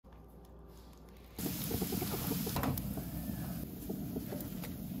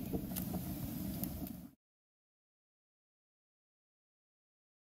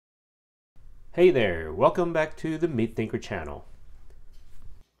Hey there, welcome back to the Meat Thinker channel.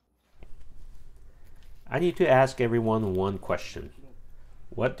 I need to ask everyone one question.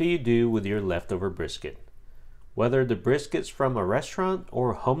 What do you do with your leftover brisket? Whether the brisket's from a restaurant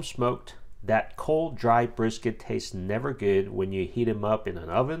or home smoked, that cold dry brisket tastes never good when you heat them up in an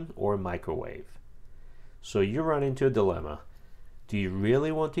oven or a microwave. So you run into a dilemma. Do you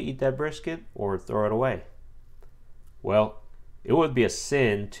really want to eat that brisket or throw it away? Well, it would be a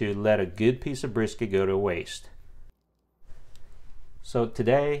sin to let a good piece of brisket go to waste. So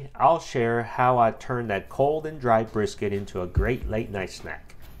today, I'll share how I turned that cold and dry brisket into a great late night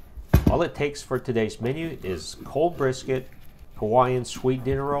snack. All it takes for today's menu is cold brisket, Hawaiian sweet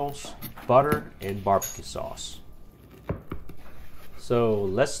dinner rolls, butter, and barbecue sauce. So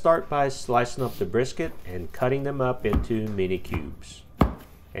let's start by slicing up the brisket and cutting them up into mini cubes.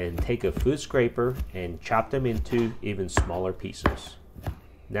 And take a food scraper and chop them into even smaller pieces.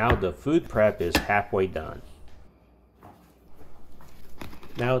 Now the food prep is halfway done.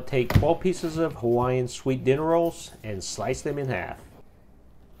 Now take 12 pieces of Hawaiian sweet dinner rolls and slice them in half.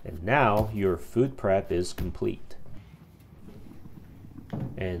 And now your food prep is complete.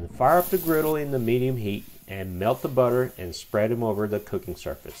 And fire up the griddle in the medium heat and melt the butter and spread them over the cooking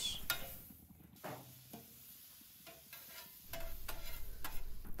surface.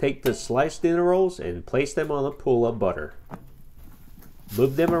 Take the sliced dinner rolls and place them on a pool of butter.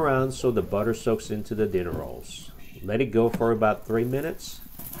 Move them around so the butter soaks into the dinner rolls. Let it go for about 3 minutes.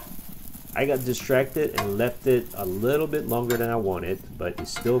 I got distracted and left it a little bit longer than I wanted, but it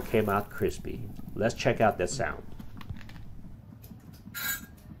still came out crispy. Let's check out that sound.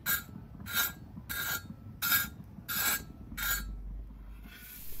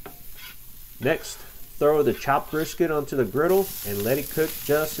 Next, throw the chopped brisket onto the griddle and let it cook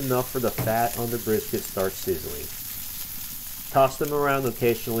just enough for the fat on the brisket starts sizzling. Toss them around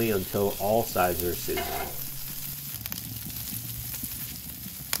occasionally until all sides are sizzling.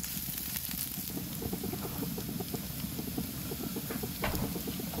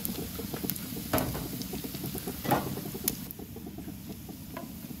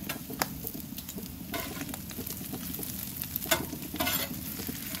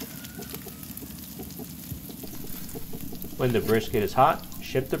 When the brisket is hot,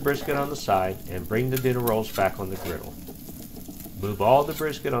 shift the brisket on the side and bring the dinner rolls back on the griddle. Move all the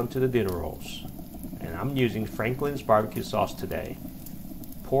brisket onto the dinner rolls. And I'm using Franklin's barbecue sauce today.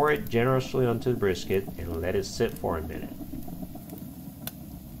 Pour it generously onto the brisket and let it sit for a minute.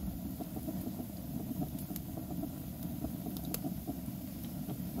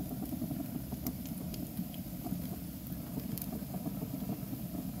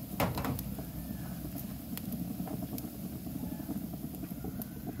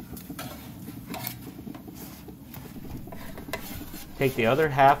 Take the other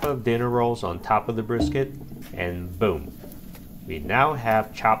half of dinner rolls on top of the brisket and boom, we now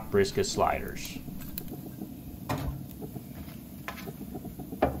have chopped brisket sliders.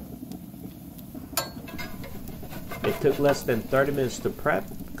 It took less than 30 minutes to prep,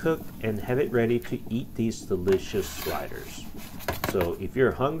 cook, and have it ready to eat these delicious sliders. So if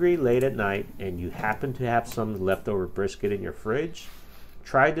you're hungry late at night and you happen to have some leftover brisket in your fridge,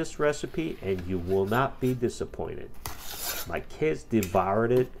 try this recipe and you will not be disappointed. My kids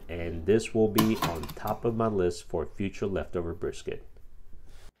devoured it, and this will be on top of my list for future leftover brisket.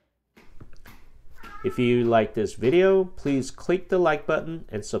 If you like this video, please click the like button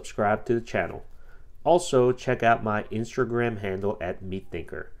and subscribe to the channel. Also, check out my Instagram handle at Meat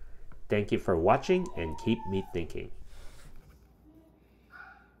Thinker. Thank you for watching and keep meat thinking.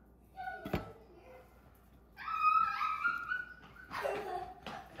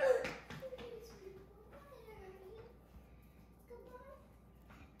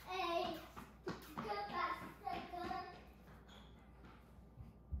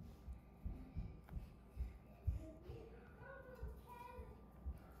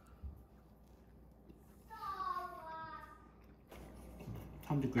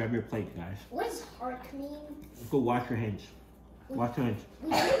 Time to grab your plate, guys. What does heart mean? Go wash your hands. Wash your hands. We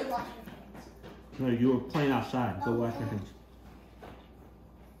did wash our hands. No, you were playing outside. Go wash your hands.